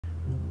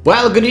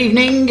Well, good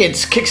evening,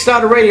 it's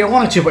Kickstarter Radio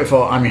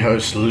 102.4. I'm your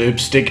host,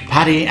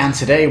 Lipstickpaddy, and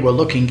today we're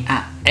looking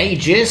at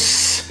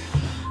AEGIS,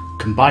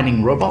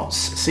 Combining Robots,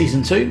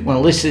 Season 2.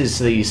 Well, this is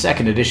the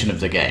second edition of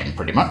the game,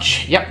 pretty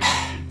much. Yep.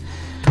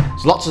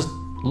 There's lots to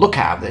look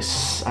at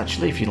this,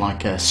 actually, if you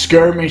like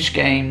skirmish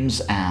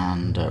games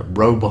and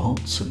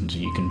robots, and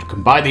you can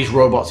combine these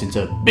robots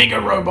into bigger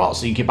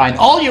robots, so you can combine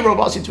all your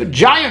robots into a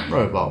giant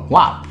robot.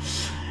 Wow.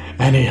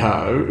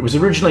 Anyhow, it was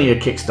originally a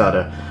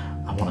Kickstarter,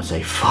 I want to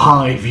say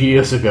 5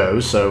 years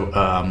ago, so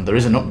there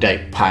is an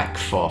update pack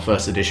for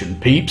first edition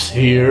peeps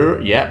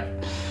here.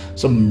 Yep,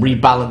 some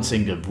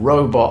rebalancing of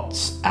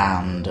robots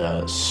and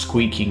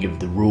squeaking of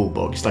the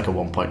rulebook. It's like a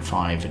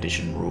 1.5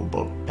 edition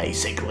rulebook,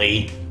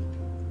 basically.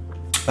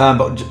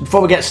 But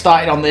before we get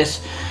started on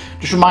this,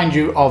 just remind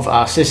you of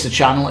our sister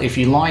channel. If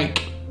you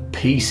like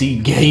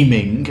PC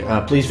gaming,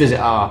 please visit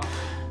our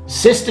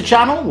sister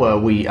channel where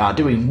we are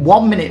doing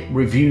 1-minute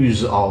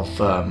reviews of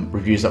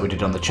reviews that we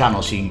did on the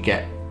channel, so you can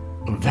get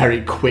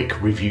very quick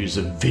reviews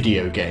of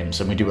video games,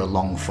 and we do a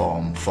long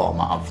form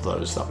format of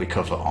those that we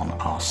cover on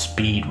our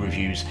speed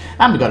reviews,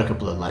 and we've got a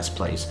couple of let's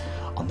plays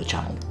on the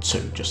channel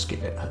too. Just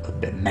give it a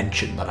bit of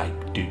mention that I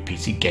do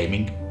PC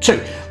gaming too.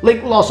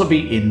 Link will also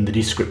be in the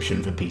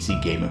description for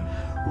PC Gamer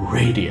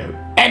Radio.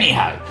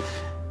 Anyhow,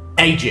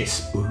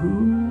 AEGIS.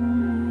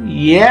 Ooh,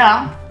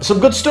 yeah,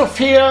 some good stuff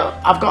here.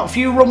 I've got a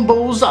few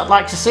rumbles that I'd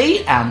like to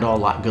see and all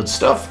that good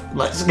stuff.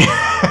 Let's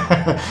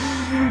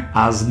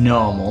as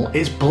normal,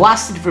 it's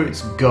blasted for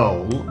its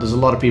goal. There's a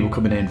lot of people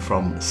coming in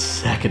from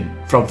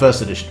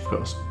first edition, of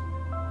course.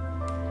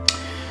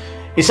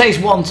 It says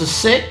 1 to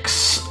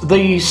 6.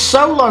 The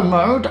solo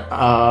mode,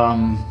 I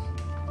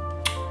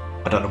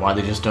don't know why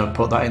they just don't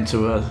put that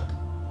into a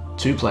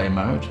 2-player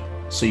mode,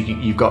 so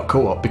you've got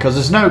co-op, because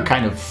there's no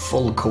kind of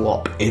full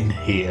co-op in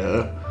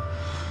here.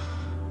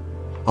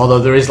 Although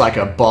there is like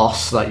a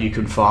boss that you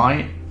can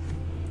fight,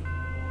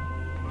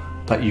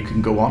 that you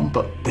can go on,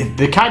 but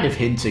they're kind of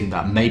hinting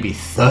that maybe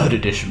 3rd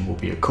edition will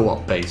be a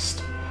co-op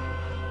based,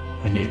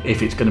 and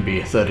if it's going to be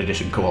a 3rd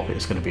edition co-op,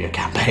 it's going to be a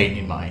campaign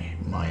in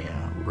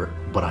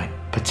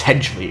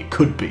potentially it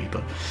could be,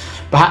 but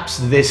perhaps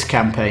this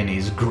campaign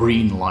is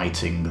green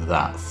lighting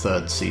that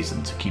 3rd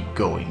season to keep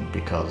going,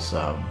 because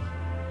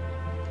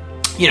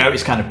you know,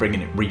 it's kind of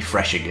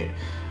refreshing it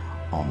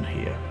on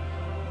here.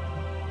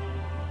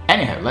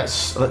 Anyhow,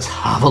 let's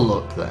have a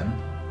look then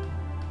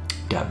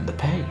down the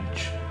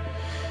page.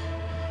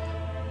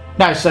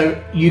 Now, so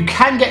you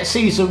can get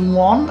Season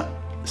 1.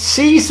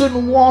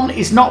 Season 1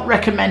 is not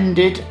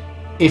recommended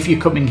if you're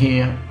coming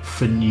here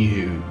for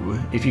new.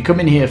 If you come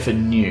in here for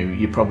new,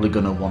 you're probably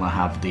going to want to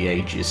have the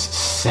AEGIS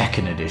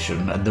 2nd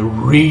edition, and the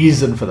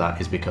reason for that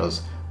is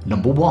because,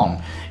 number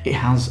 1, it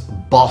has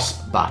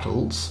boss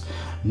battles.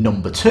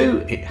 Number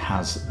 2, it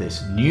has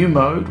this new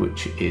mode,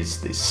 which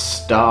is this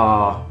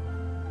star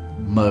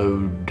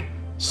mode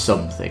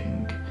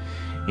something.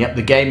 Yep,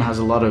 the game has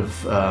a lot of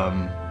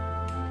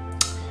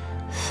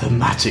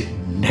thematic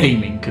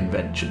naming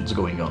conventions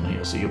going on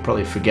here, so you'll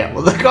probably forget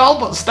what they're called,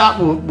 but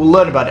we'll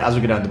learn about it as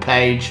we go down the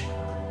page.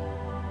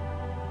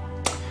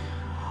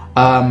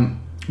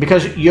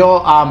 Because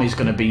your army is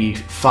going to be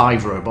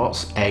 5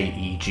 robots,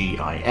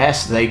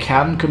 AEGIS, they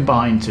can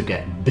combine to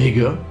get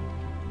bigger.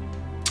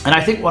 And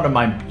I think one of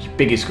my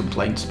biggest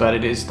complaints about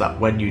it is that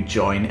when you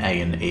join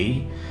A and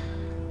E,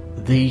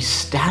 the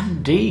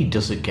standee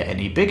doesn't get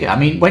any bigger. I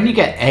mean, when you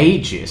get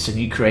AEGIS and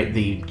you create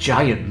the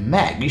giant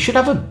mech, you should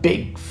have a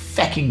big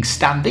fecking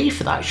standee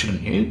for that,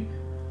 shouldn't you?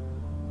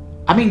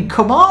 I mean,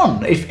 come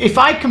on. If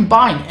I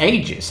combine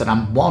AEGIS and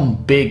I'm one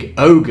big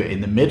ogre in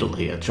the middle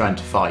here trying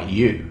to fight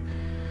you,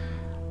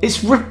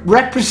 it's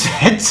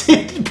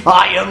represented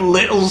by a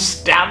little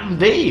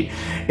standee.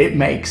 It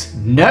makes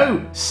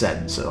no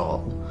sense at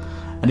all.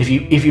 And if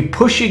you're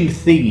pushing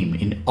theme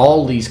in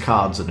all these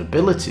cards and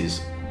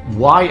abilities,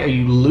 why are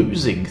you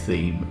losing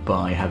theme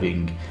by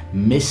having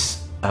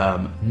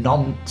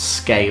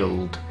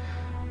non-scaled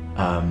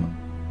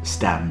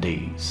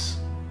standees?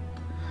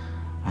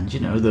 And you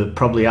know, there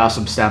probably are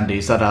some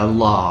standees that are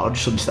large,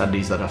 some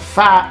standees that are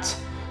fat,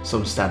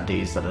 some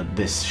standees that are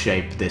this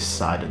shape, this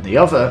side and the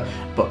other,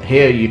 but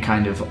here you're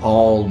kind of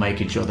all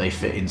making sure they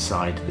fit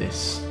inside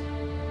this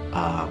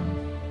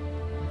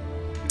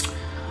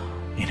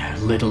you know,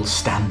 little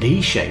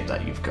standee shape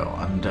that you've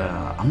got, and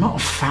I'm not a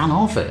fan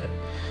of it.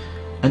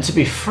 And to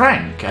be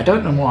frank, I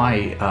don't know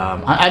why.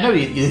 I know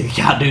you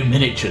can't do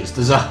miniatures.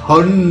 There's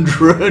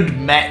 100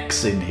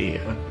 mechs in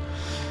here,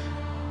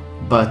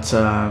 but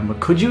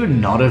could you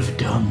not have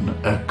done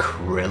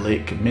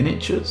acrylic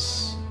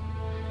miniatures?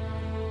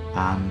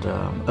 And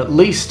at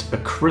least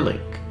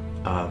acrylic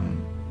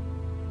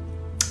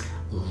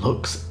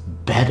looks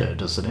better,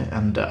 doesn't it?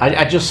 And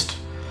I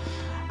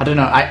don't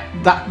know.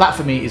 That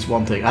for me is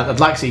one thing. I'd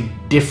like to see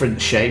different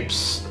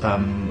shapes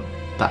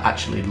that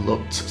actually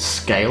looked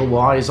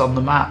scale-wise on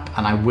the map,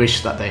 and I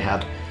wish that they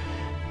had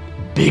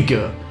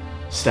bigger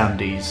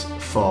standees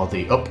for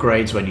the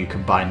upgrades when you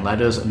combine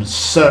letters, and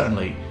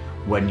certainly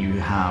when you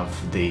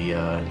have the,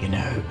 you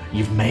know,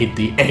 you've made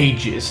the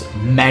Aegis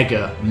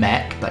mega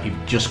mech that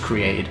you've just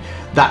created,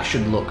 that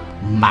should look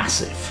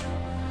massive.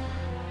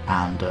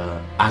 And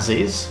as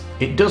is,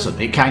 it doesn't.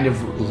 It kind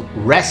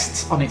of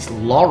rests on its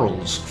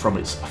laurels from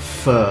its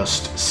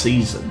first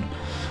season.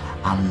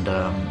 And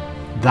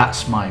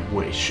that's my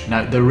wish.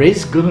 Now, there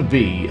is going to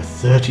be a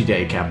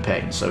 30-day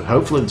campaign, so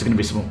hopefully there's going to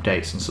be some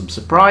updates and some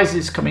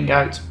surprises coming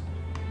out.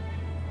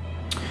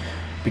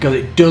 Because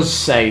it does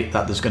say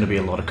that there's going to be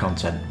a lot of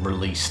content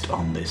released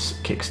on this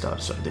Kickstarter,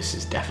 so this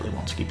is definitely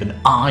one to keep an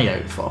eye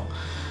out for.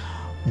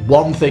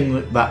 One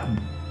thing that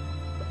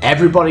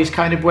everybody's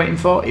kind of waiting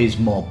for is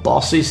more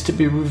bosses to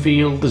be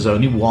revealed. There's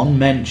only one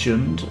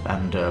mentioned,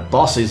 and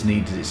bosses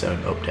needs its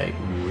own update,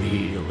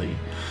 really,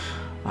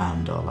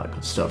 and all that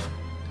good stuff.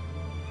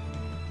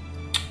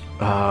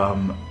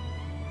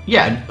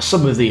 Yeah, and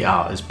some of the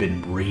art has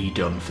been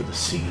redone for the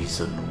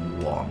season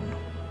 1,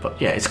 but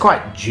yeah, it's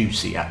quite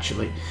juicy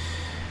actually.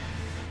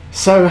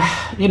 So,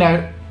 you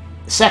know,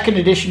 second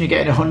edition you're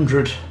getting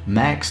 100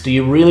 mechs. Do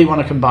you really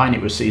want to combine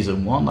it with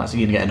season 1? That's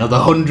you're going to get another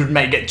 100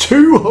 mech, get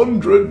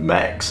 200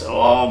 mechs.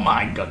 Oh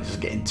my god, this is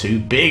getting too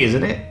big,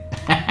 isn't it?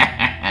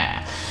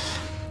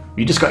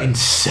 You just got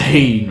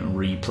insane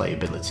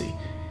replayability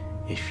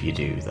if you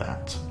do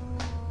that.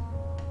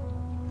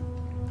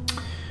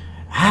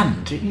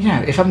 And, you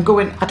know, if I'm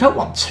going, I don't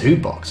want 2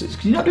 boxes.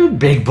 Can you not do a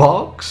big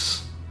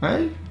box?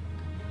 Right?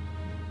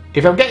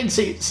 If I'm getting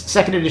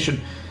second edition,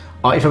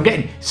 or if I'm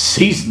getting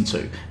season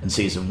 2 and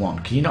season 1,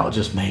 can you not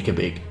just make a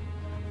big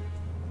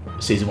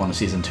season 1 and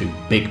season 2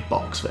 big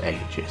box for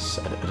Aegis?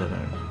 I don't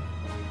know.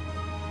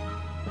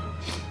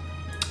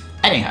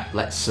 Anyhow,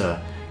 let's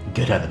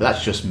get out of it.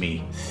 That's just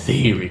me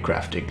theory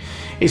crafting.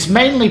 It's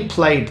mainly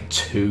played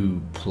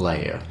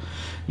 2-player.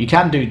 You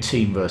can do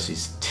team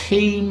versus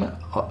team,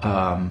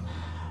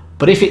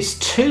 but if it's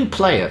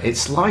 2-player,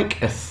 it's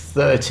like a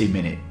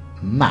 30-minute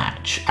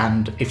match.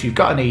 And if you've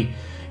got any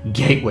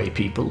gateway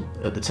people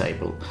at the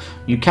table,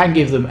 you can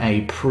give them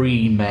a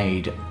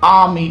pre-made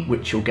army,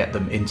 which will get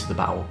them into the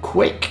battle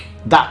quick.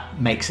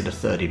 That makes it a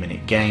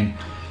 30-minute game.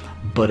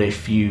 But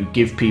if you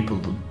give people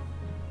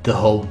the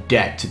whole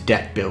deck to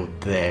deck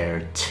build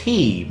their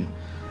team,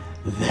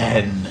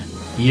 then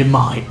you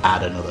might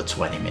add another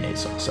 20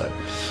 minutes or so.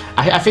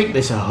 I think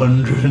this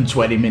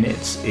 120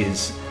 minutes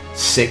is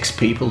 6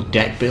 people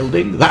deck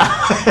building.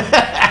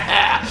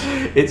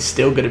 It's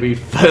still going to be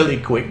fairly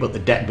quick, but the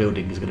deck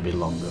building is going to be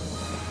longer.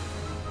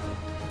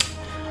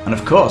 And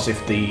of course,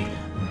 if the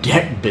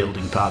deck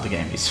building part of the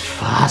game is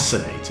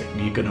fascinating,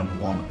 you're going to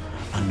want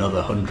another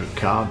 100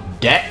 card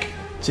deck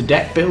to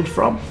deck build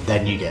from,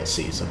 then you get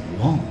season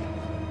 1.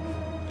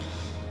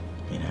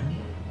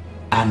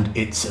 And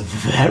it's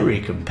very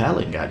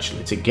compelling,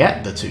 actually, to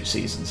get the 2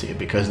 seasons here,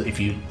 because if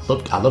you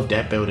look, I love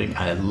deck building,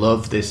 I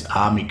love this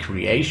army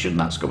creation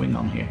that's going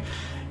on here.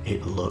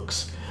 It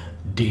looks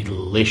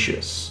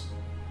delicious.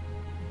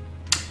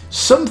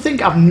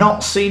 Something I've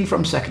not seen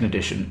from second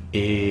edition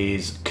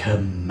is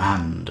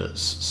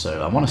commanders.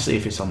 So I want to see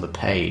if it's on the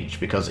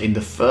page, because in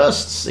the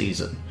first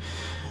season,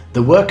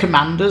 there were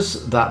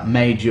commanders that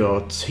made your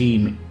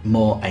team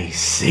more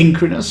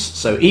asynchronous.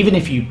 So even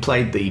if you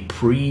played the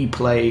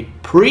pre-made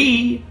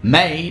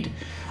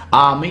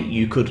army,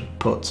 you could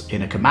put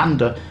in a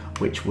commander,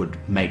 which would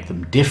make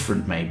them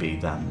different maybe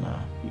than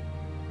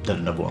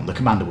another one. The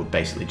commander would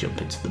basically jump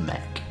into the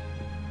mech,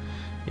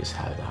 is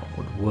how that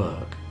would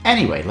work.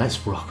 Anyway,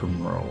 let's rock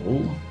and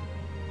roll.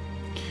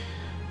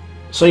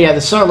 So yeah,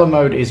 the solo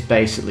mode is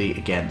basically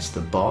against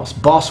the boss.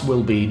 Boss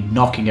will be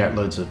knocking out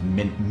loads of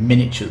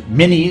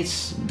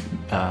minis,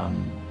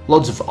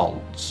 loads of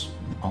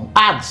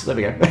ads, there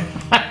we go.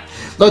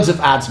 Loads of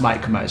ads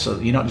might come out, so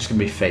you're not just going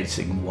to be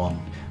facing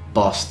one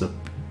boss. There's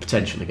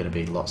potentially going to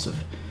be lots of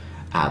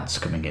ads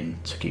coming in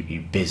to keep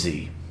you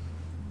busy.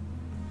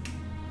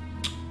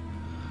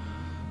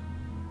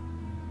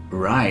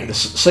 Right,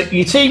 so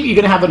your team, you're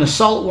going to have an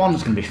assault one.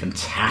 It's going to be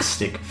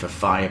fantastic for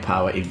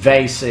firepower,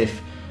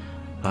 evasive.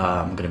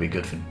 Going to be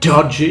good for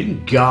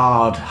dodging,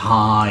 guard,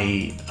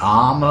 high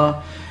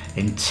armor,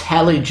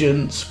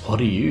 intelligence.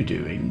 What are you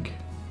doing?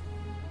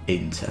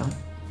 Intel.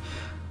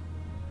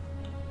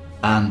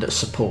 And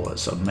support,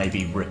 so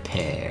maybe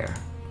repair.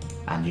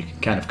 And you can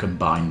kind of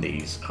combine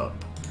these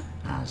up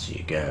as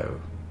you go.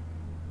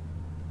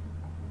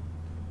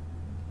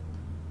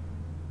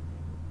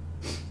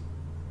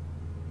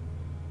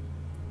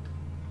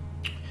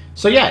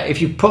 So yeah, if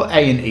you put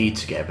A and E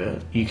together,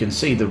 you can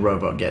see the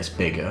robot gets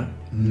bigger.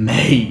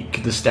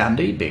 Make the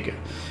standee bigger.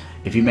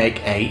 If you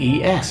make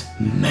AES,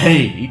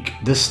 make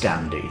the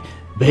standee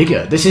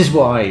bigger. This is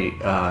why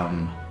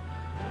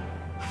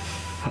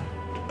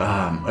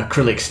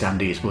acrylic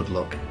standees would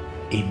look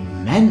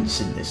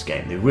immense in this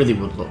game. They really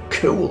would look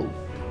cool.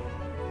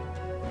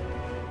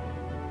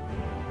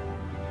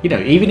 You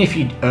know, even if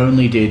you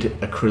only did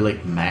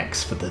acrylic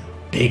mechs for the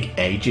big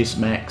Aegis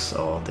mechs,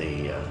 or the,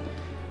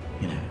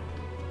 you know,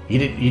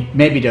 you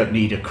maybe don't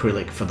need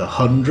acrylic for the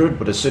 100,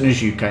 but as soon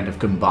as you kind of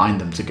combine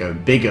them to go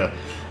bigger,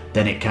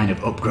 Then it kind of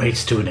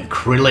upgrades to an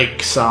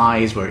acrylic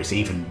size where it's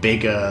even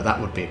bigger. That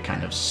would be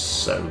kind of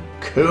so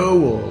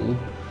cool.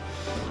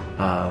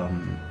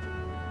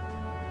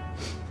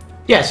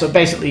 Yeah, so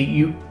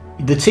basically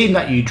the team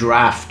that you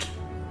draft,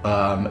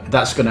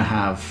 that's going to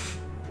have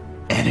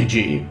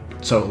energy,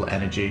 total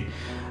energy,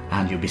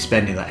 and you'll be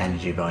spending that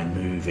energy by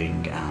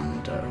moving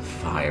and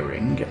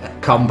firing.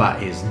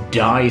 Combat is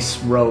dice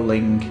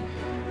rolling,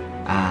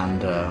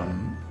 and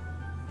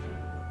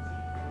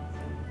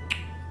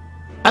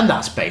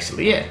that's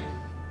basically it.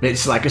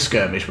 It's like a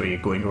skirmish where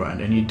you're going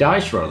around and you're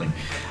dice rolling.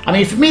 I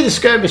mean, for me, the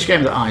skirmish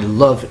game that I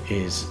love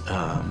is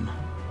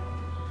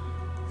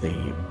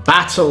the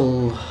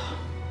battle.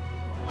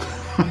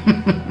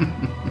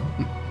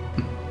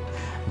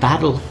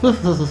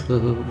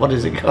 What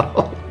is it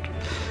called?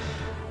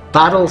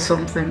 Battle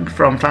something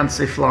from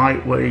Fantasy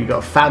Flight, where you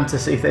got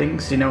fantasy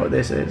things. Do you know what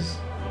this is?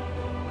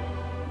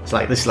 It's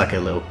like, this is like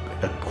a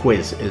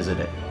quiz, isn't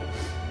it?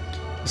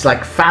 It's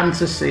like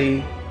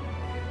fantasy.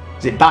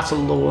 Is it Battle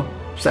Lore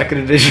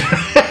 2nd edition?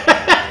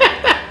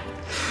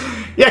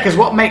 Yeah, because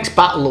what makes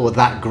Battle Lore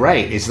that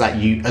great is that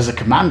you, as a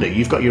commander,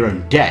 you've got your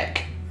own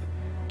deck,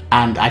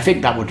 and I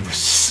think that would,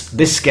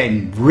 this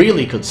game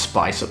really could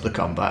spice up the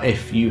combat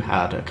if you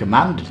had a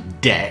commander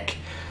deck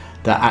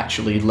that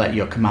actually let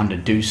your commander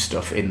do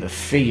stuff in the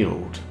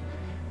field.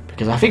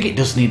 Because I think it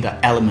does need that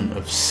element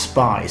of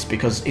spice,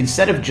 because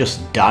instead of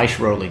just dice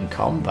rolling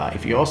combat,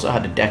 if you also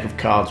had a deck of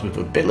cards with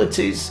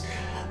abilities,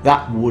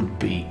 that would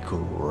be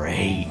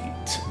great,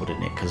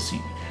 wouldn't it? Because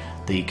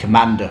the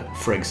commander,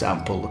 for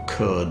example,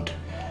 could,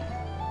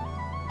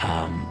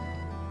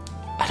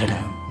 I don't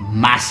know,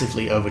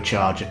 massively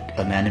overcharge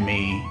an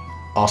enemy,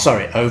 or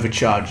sorry,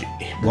 overcharge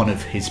one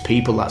of his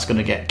people that's going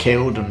to get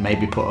killed, and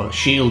maybe put a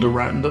shield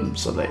around them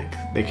so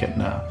they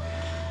can,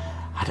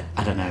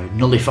 I don't know,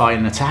 nullify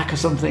an attack or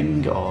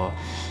something, or,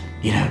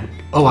 you know,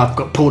 oh, I've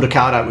pulled a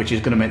card out which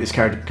is going to make this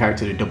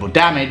character do double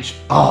damage.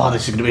 Oh,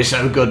 this is going to be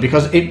so good,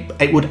 because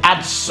it would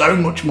add so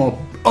much more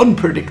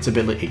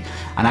unpredictability,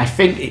 and I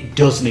think it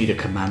does need a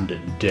commander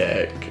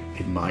deck,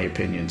 in my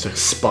opinion, to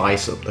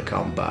spice up the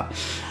combat.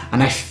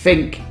 And I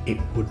think it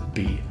would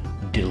be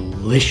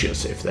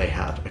delicious if they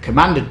had a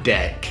commander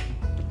deck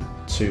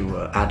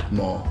to add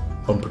more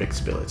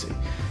unpredictability.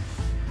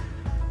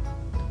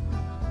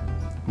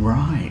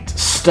 Right,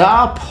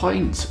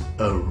 Starpoint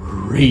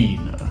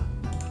Arena.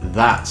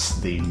 That's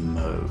the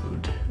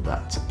mode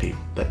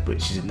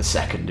which is in the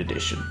 2nd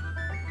edition.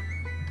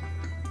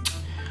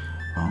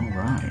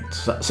 Alright,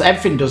 so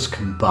everything does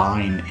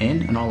combine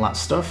in and all that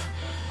stuff.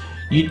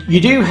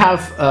 You do have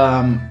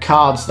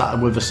cards that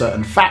are with a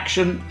certain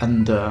faction,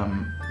 and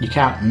you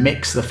can't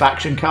mix the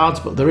faction cards,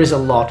 but there is a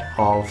lot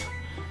of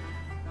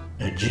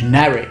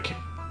generic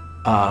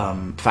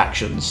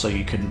factions, so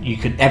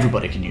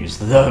everybody can use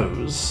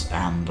those,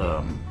 and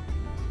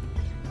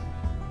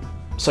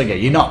so yeah,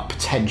 you're not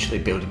potentially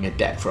building a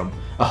deck from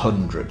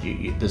 100.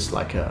 There's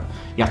like you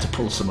have to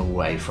pull some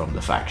away from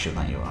the faction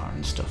that you are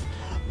and stuff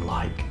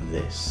like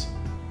this.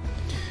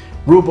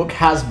 Rulebook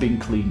has been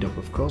cleaned up,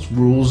 of course.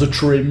 Rules are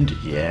trimmed.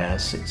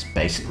 Yes, it's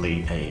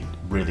basically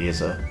really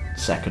is a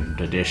 2nd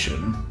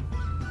edition.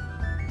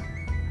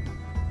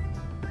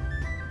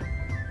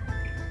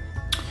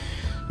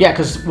 Yeah,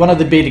 because one of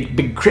the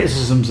big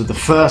criticisms of the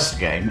first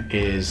game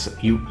is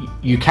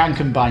you can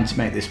combine to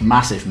make this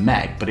massive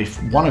mech, but if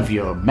one of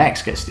your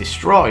mechs gets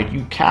destroyed,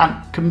 you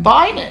can't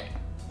combine it.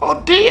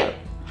 Oh dear.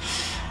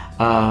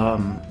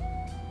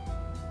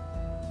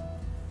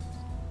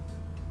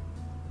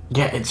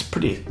 Yeah, it's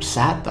pretty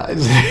sad, that,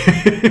 isn't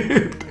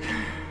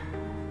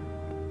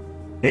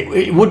it?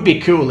 It would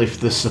be cool if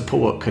the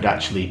support could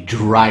actually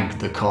drag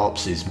the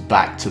corpses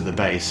back to the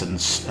base, and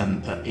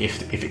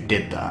if it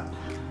did that,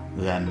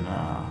 then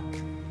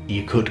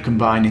you could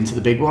combine into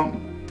the big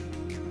one.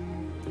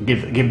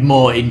 Give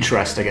more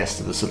interest, I guess,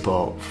 to the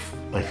support.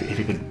 If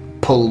you could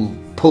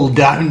pull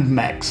down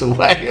mechs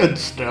away and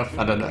stuff.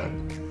 I don't know.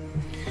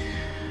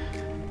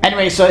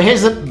 Anyway, so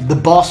here's the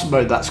boss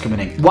mode that's coming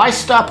in. Why is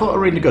Starport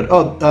Arena good?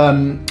 Oh,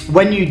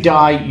 when you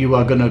die,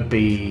 you're gonna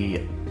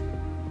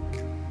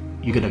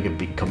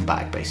come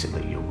back,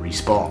 basically. You'll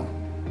respawn.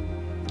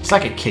 It's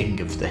like a King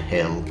of the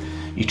Hill.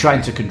 You're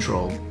trying to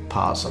control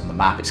parts on the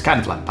map. It's kind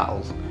of like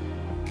Battle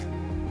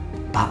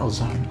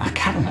Zone. I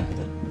can't remember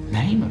the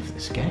name of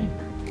this game.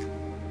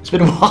 It's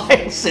been a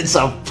while since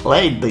I've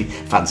played the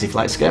Fantasy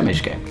Flight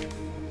Skirmish game.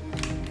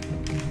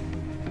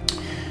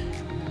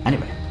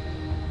 Anyway.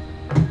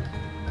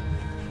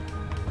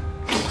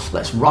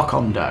 Let's rock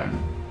on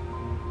down.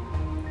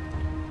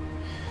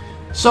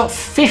 So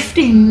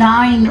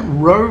 59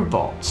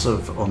 robots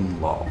have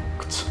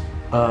unlocked.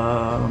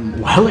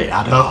 Well, it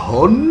had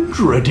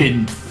 100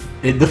 in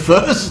the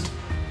first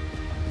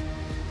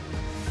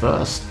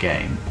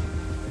game.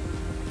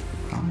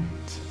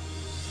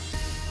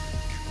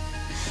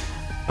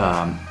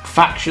 Right.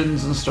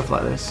 Factions and stuff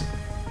like this.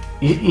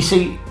 You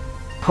see,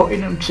 putting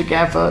them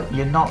together,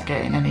 you're not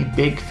getting any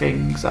big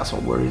things. That's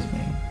what worries me.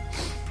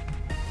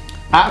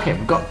 Okay,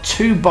 we've got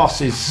 2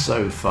 bosses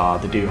so far.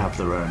 They do have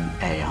their own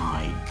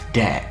AI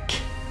deck.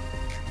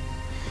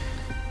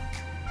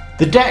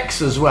 The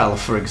decks as well,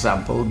 for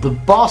example, the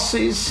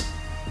bosses,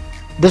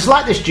 there's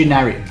like this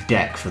generic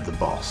deck for the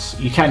boss.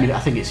 You can do, I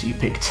think it's, you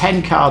pick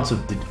 10 cards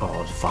of the,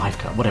 or 5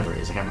 cards, whatever it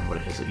is, I can't remember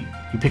what it is.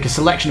 You pick a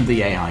selection of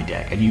the AI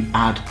deck and you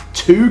add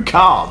 2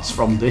 cards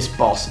from this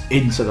boss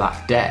into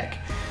that deck.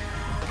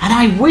 And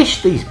I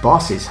wish these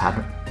bosses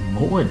had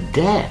more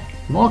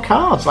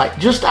cards, like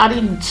just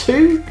adding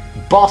 2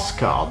 boss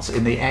cards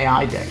in the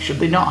AI deck. Should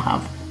they not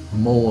have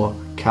more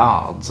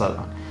cards?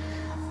 I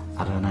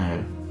don't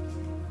know.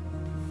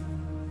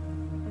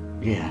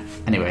 Yeah,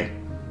 anyway.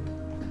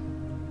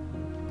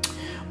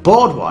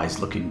 Board-wise,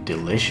 looking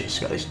delicious.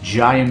 Got this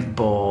giant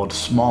board,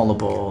 smaller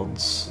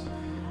boards,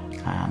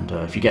 and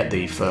if you get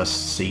the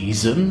first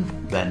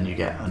season, then you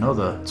get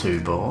another 2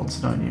 boards,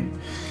 don't you?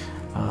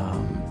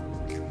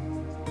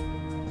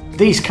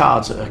 These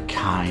cards are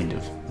kind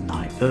of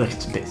nice. They're a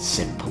bit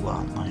simple,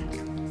 aren't they?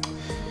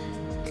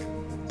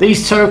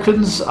 These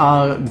tokens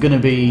are going to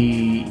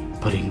be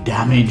putting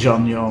damage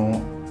on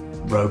your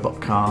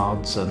robot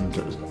cards and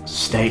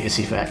status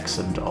effects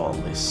and all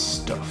this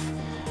stuff.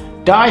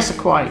 Dice are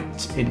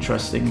quite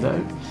interesting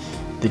though.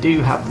 They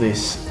do have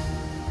this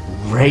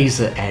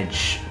razor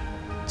edge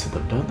to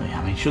them, don't they?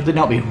 I mean, should they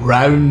not be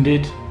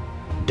rounded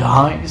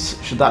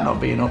dice? Should that not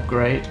be an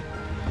upgrade?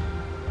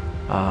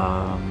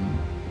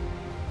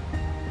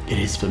 It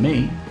is for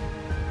me.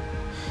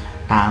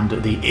 And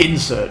the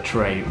insert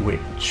tray,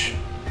 which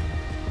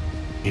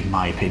in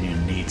my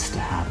opinion needs to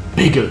have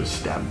bigger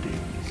standings.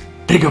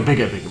 Bigger,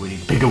 we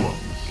need bigger ones.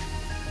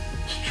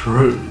 It's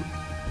true.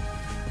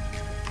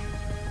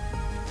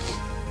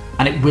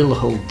 And it will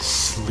hold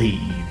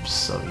sleeves,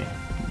 so yeah,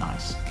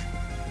 nice.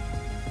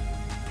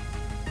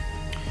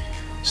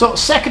 So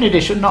second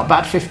edition, not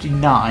bad,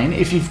 59.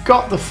 If you've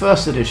got the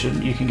first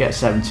edition, you can get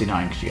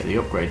 79 because you get the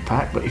upgrade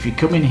pack. But if you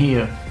come in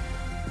here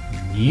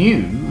new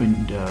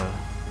and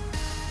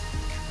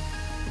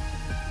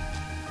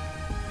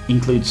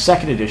includes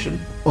second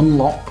edition,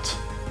 unlocked,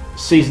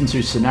 season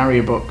 2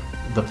 scenario book,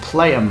 the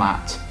player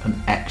mat, and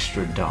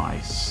extra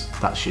dice.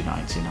 That's your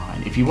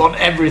 99. If you want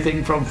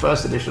everything from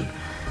first edition,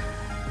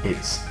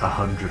 it's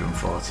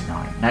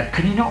 149. Now,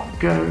 can you not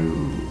go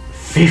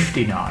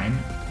 59,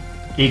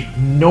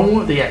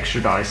 ignore the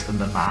extra dice and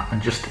the mat,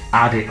 and just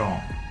add it on?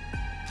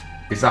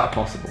 Is that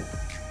possible?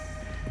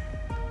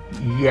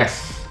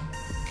 Yes.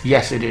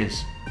 Yes, it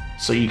is.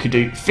 So you could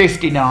do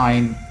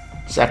 59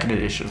 second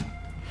edition,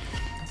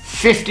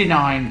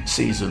 59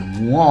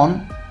 season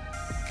 1.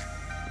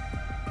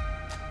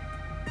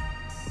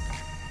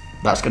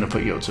 That's going to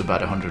put you up to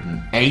about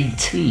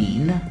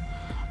 118,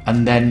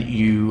 and then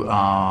you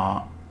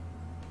are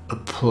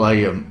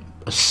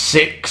a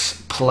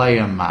 6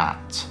 player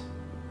mat.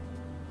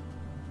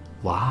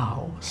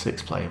 Wow,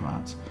 6 player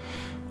mats.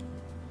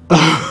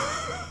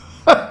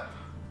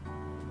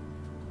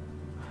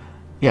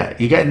 Yeah,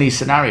 you're getting these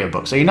scenario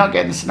books. Are you not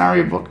getting the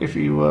scenario book if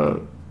you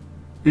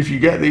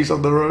get these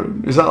on their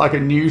own? Is that like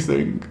a new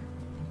thing?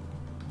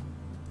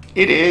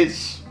 It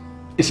is.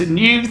 It's a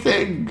new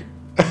thing.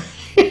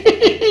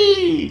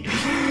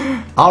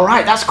 All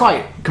right, that's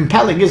quite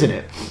compelling, isn't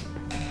it?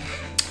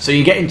 So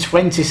you're getting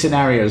 20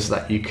 scenarios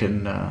that you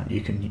can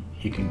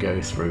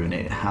go through, and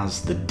it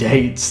has the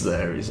dates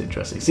there. Is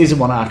interesting. Season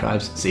 1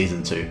 archives,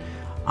 season 2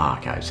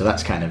 archives. So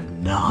that's kind of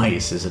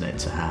nice, isn't it,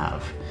 to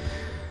have?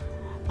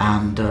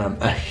 And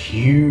a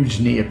huge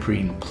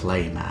neoprene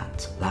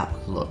playmat. That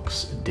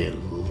looks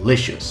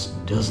delicious,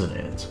 doesn't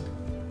it?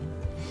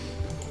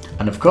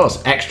 And of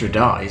course, extra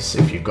dice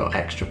if you've got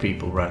extra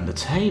people around the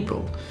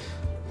table.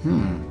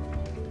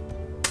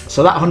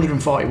 So that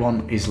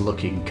 141 is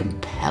looking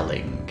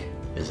compelling,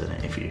 isn't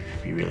it, if you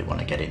really want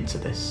to get into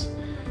this.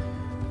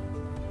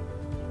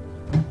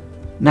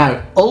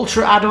 Now,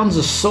 Ultra add-ons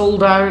are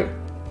sold out.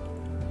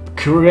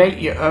 Create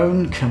your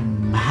own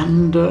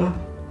commander.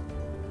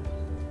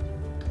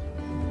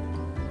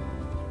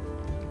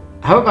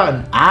 How about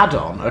an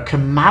add-on, a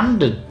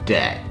commander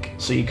deck,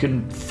 so you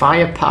can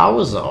fire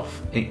powers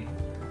off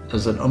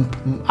as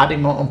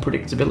adding more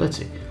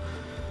unpredictability.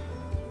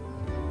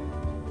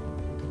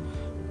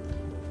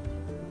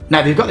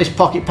 Now they've got these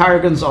Pocket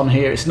Paragons on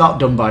here. It's not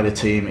done by the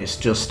team, it's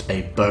just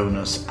a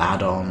bonus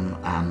add-on,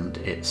 and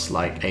it's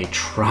like a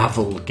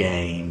travel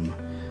game.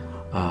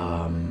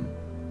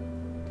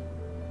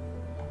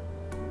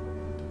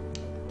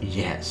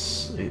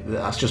 Yes,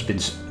 that's just been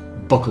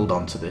buckled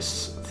onto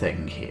this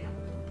thing here.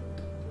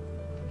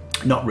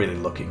 Not really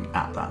looking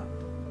at that.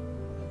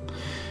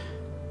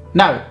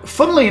 Now,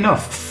 funnily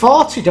enough,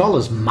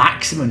 $40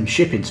 maximum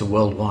shipping to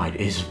worldwide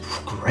is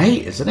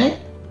great, isn't it?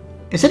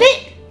 Isn't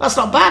it? That's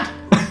not bad.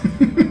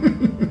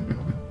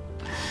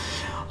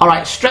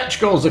 Alright, stretch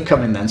goals are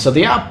coming then. So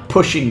they are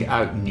pushing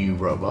out new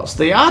robots.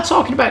 They are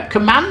talking about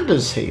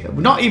commanders here. We've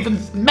not even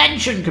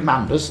mentioned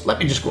commanders. Let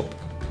me just go up.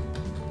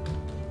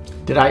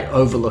 Did I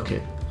overlook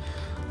it?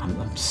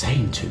 I'm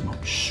saying too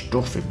much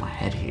stuff in my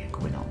head here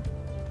going on.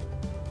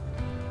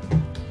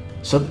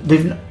 So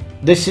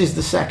this is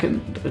the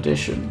second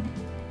edition.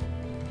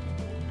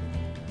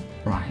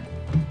 Right.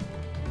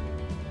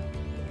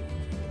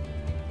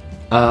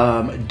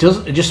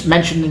 Just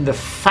mentioning the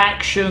fact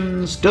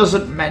actions,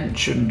 doesn't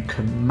mention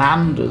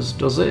commanders,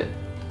 does it?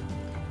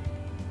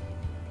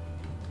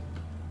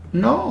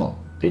 No,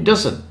 it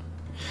doesn't.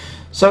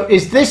 So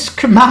is this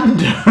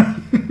commander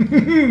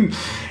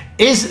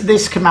is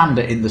this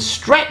commander in the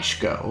stretch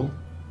goal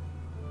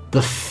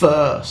the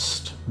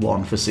first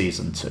one for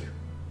season 2?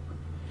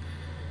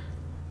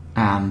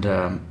 And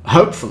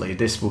hopefully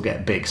this will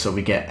get big, so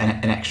we get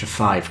an extra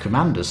 5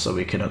 commanders, so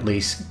we can at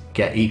least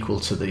get equal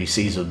to the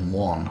season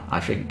 1.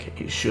 I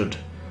think it should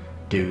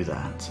do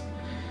that.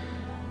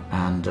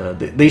 And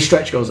these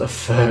stretch goals are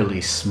fairly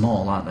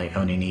small, aren't they?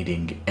 Only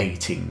needing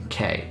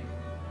 18k.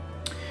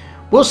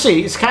 We'll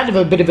see. It's kind of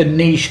a bit of a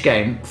niche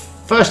game.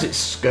 First it's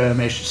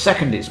skirmish,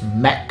 second it's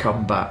mech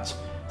combat,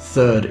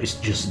 third it's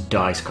just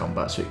dice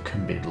combat, so it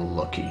can be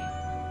lucky.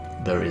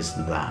 There is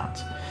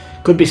that.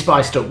 Could be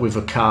spiced up with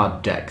a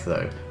card deck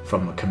though,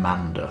 from a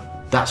commander.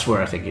 That's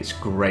where I think its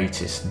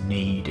greatest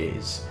need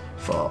is,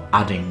 for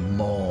adding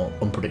more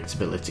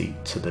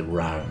unpredictability to the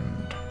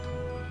round.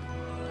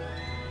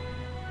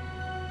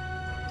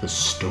 The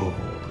story.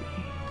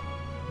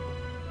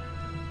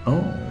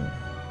 Oh.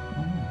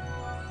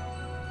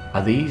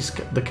 Are these...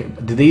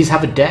 do these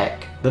have a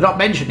deck? They're not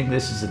mentioning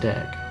this as a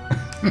deck.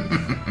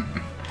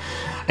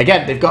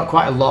 Again, they've got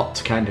quite a lot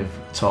to kind of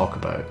talk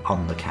about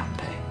on the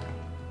campaign.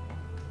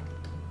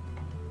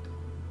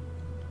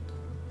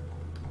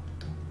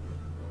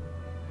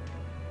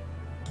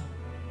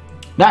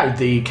 Now,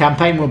 the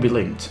campaign will be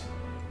linked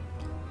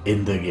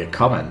in the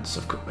comments,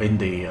 in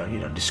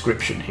the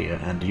description here,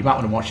 and you might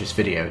want to watch this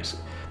video.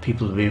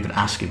 People are even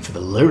asking for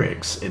the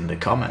lyrics in the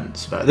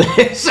comments about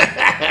this.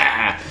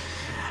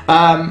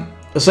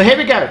 So here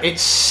we go.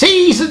 It's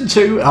season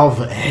 2 of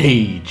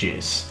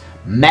AEGIS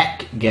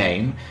mech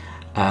game,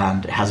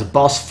 and it has a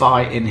boss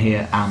fight in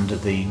here and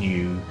the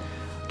new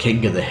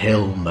King of the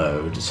Hill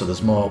mode. So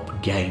there's more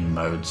game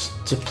modes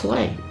to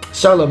play.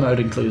 Solo mode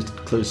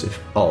inclusive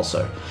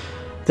also.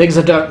 Things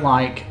I don't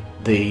like: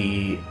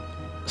 the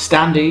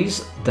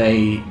standees.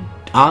 They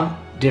aren't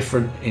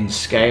different in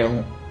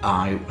scale.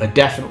 I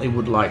definitely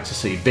would like to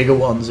see bigger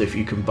ones. If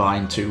you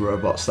combine 2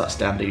 robots, that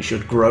standee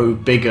should grow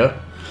bigger.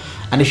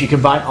 And if you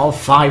combine all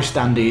 5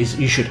 standees,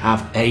 you should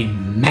have a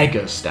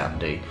mega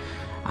standee.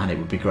 And it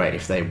would be great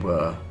if they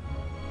were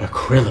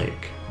acrylic,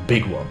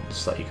 big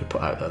ones that you could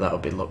put out there. That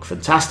would look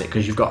fantastic,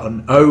 because you've got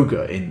an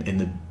ogre in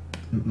the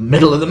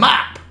middle of the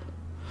map.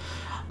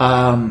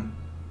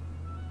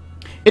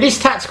 It is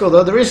tactical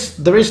though. There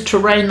is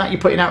terrain that you're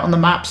putting out on the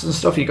maps and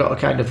stuff. You've got to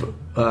kind of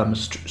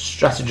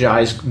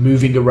strategize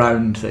moving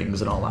around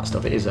things and all that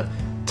stuff. It is a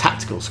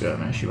tactical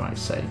skirmish, you might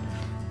say.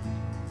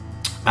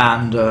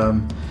 And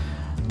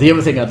the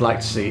other thing I'd like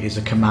to see is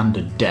a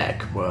commander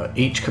deck, where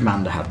each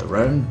commander had their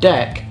own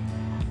deck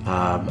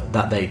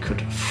that they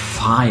could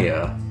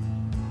fire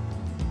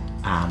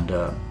and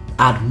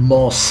add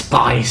more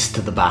spice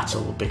to the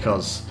battle,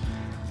 because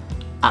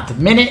at the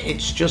minute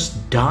it's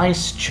just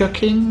dice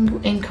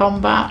chucking in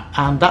combat,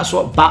 and that's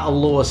what Battle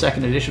Lore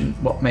 2nd edition,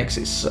 what makes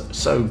it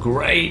so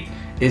great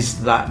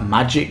is that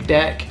magic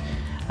deck,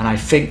 and I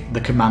think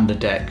the commander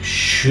deck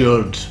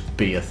should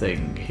be a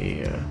thing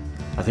here.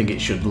 I think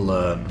it should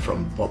learn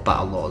from what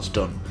Battle Lore's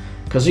done,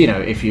 because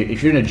if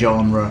you're in a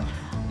genre,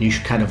 you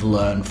should kind of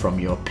learn from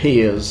your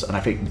peers, and I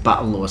think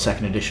Battle Lore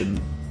 2nd edition,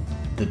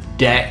 the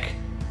deck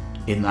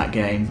in that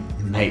game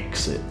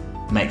makes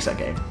that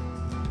game.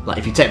 Like,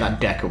 if you take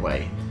that deck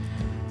away,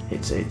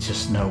 it's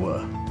just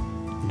nowhere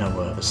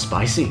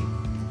spicy.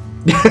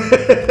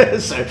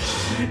 So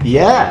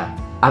yeah,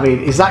 I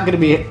mean, is that going to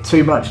be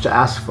too much to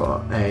ask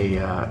for,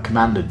 a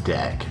commander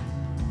deck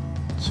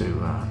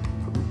to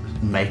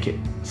make it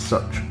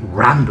such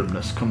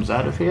randomness comes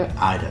out of here?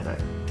 I don't know.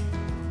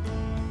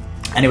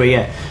 Anyway,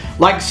 yeah,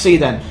 like to see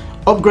then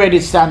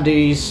upgraded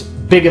standees,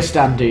 bigger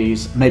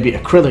standees, maybe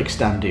acrylic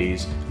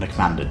standees, and a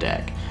commander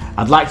deck.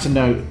 I'd like to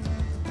know.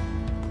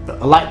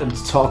 I'd like them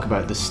to talk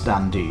about the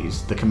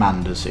standees, the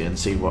commanders here, and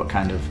see what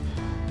kind of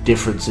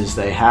differences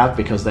they have,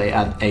 because they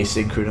add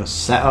asynchronous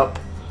setup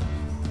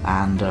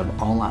and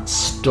all that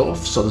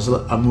stuff. So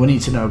we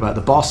need to know about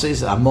the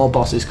bosses. There are more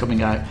bosses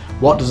coming out.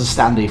 What does a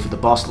standee for the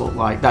boss look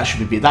like? That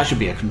should be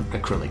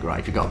acrylic, right?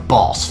 If you've got a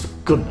boss, for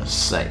goodness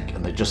sake,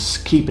 and they're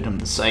just keeping them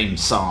the same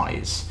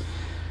size,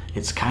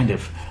 it's kind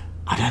of,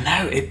 I don't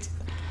know.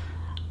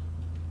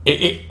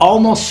 It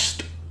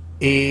almost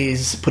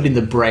is putting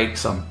the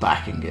brakes on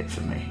backing it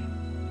for me.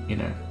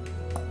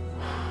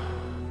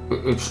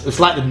 It's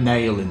like the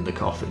nail in the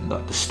coffin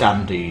that the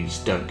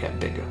standees don't get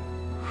bigger.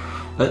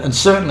 And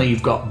certainly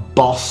you've got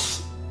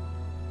boss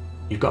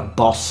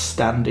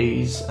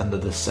standees, and they're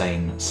the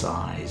same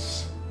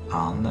size,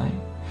 aren't they?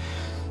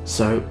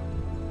 So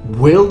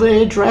will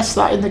they address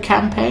that in the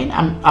campaign?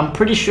 I'm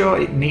pretty sure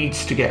it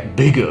needs to get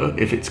bigger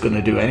if it's going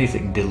to do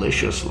anything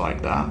delicious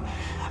like that.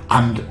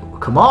 And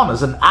come on,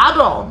 as an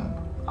add-on,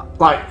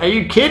 like, are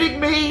you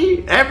kidding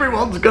me?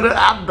 Everyone's going to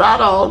add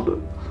that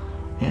on.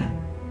 Yeah,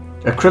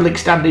 acrylic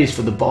standees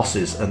for the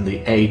bosses, and the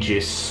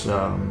AEGIS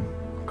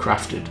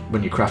crafted.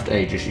 When you craft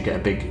AEGIS, you get a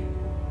big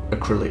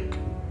acrylic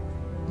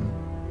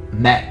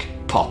mech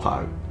pop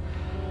out.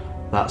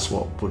 That's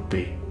what would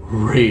be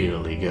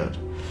really good.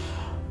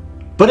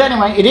 But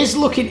anyway, it is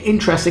looking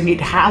interesting. It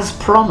has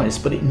promise,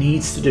 but it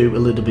needs to do a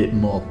little bit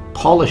more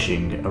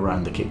polishing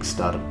around the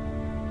Kickstarter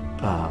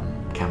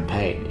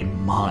campaign,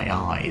 in my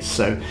eyes.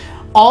 So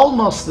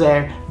almost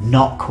there,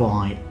 not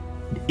quite.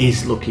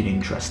 Is looking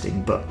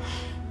interesting, but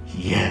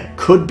yeah,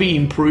 could be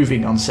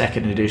improving on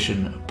second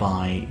edition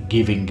by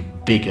giving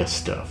bigger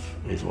stuff,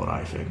 is what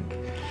I think.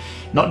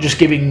 Not just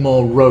giving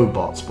more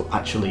robots, but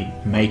actually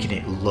making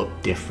it look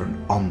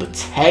different on the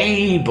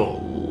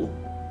table.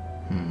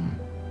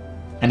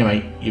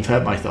 Anyway, you've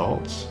heard my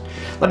thoughts.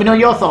 Let me know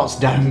your thoughts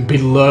down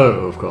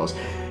below, of course.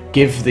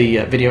 Give the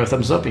video a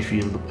thumbs up if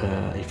you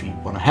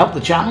want to help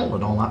the channel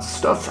and all that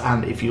stuff.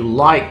 And if you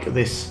like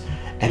this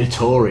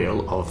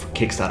editorial of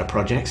Kickstarter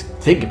projects,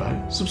 think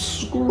about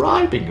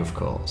subscribing, of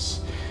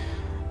course.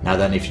 Now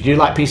then, if you do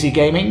like PC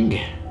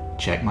gaming,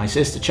 check my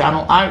sister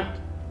channel out.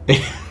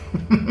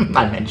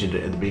 I mentioned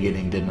it at the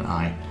beginning, didn't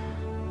I?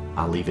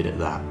 I'll leave it at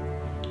that.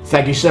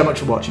 Thank you so much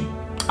for watching.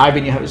 I've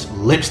been your host,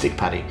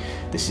 Lipstickpaddy.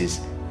 This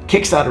is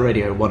Kickstarter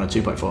Radio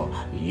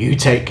 102.4. You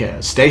take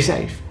care, stay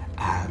safe,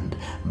 and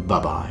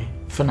bye-bye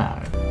for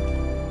now.